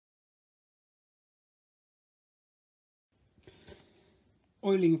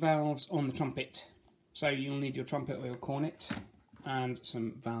oiling valves on the Trumpet. So you'll need your Trumpet or your Cornet and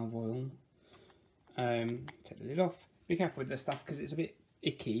some valve oil. Take the lid off. Be careful with this stuff because it's a bit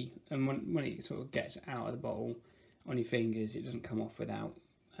icky, and when it sort of gets out of the bottle on your fingers, it doesn't come off without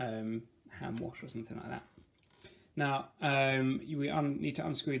hand wash or something like that. Now we need to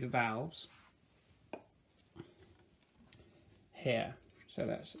unscrew the valves here, so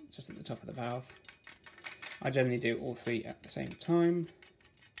that's just at the top of the valve. I generally do all three at the same time.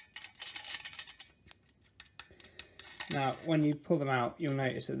 Now when you pull them out, you'll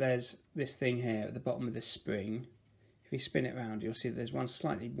notice that there's this thing here at the bottom of the spring. If you spin it around, you'll see that there's one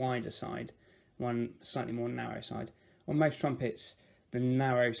slightly wider side, one slightly more narrow side. On most trumpets, the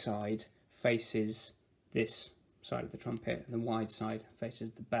narrow side faces this side of the trumpet and the wide side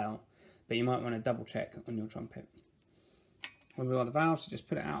faces the bell, but you might want to double check on your trumpet. When we got the valves, just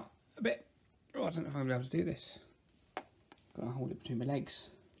put it out a bit. Oh, I don't know if I'm going to be able to do this. Got to hold it between my legs.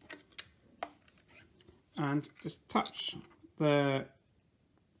 And just touch the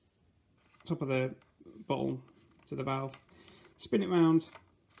top of the bottle to the valve, spin it round,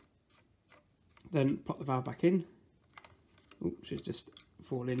 then pop the valve back in. Oh, should just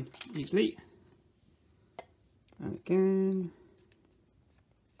fall in easily. And again.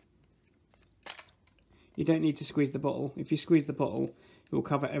 You don't need to squeeze the bottle. If you squeeze the bottle, it will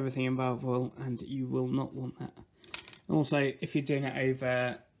cover everything in valve oil, and you will not want that. Also, if you're doing it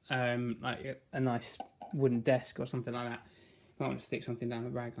over like a nice wooden desk or something like that, you might want to stick something down a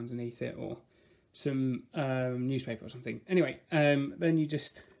rag underneath it, or some newspaper or something. Anyway, then you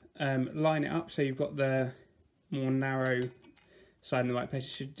just line it up so you've got the more narrow side in the right place. You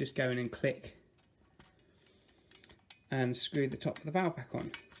should just go in and click and screw the top of the valve back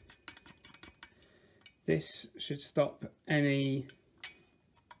on. This should stop any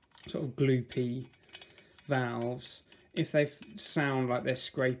sort of gloopy valves. If they sound like they're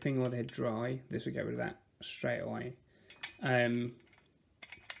scraping or they're dry, this will get rid of that straight away.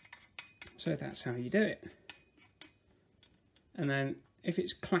 So that's how you do it. And then if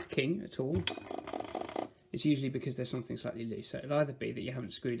it's clacking at all, it's usually because there's something slightly loose. So it'll either be that you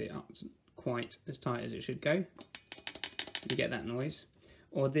haven't screwed it up quite as tight as it should go, you get that noise,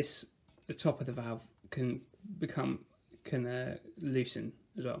 or the top of the valve can loosen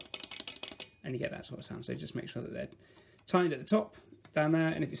as well, and you get that sort of sound. So just make sure that they're tightened at the top down there,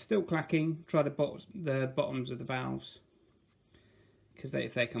 and if it's still clacking, try the bottoms of the valves, because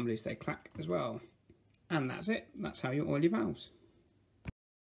if they come loose, they clack as well. And that's it. That's how you oil your valves.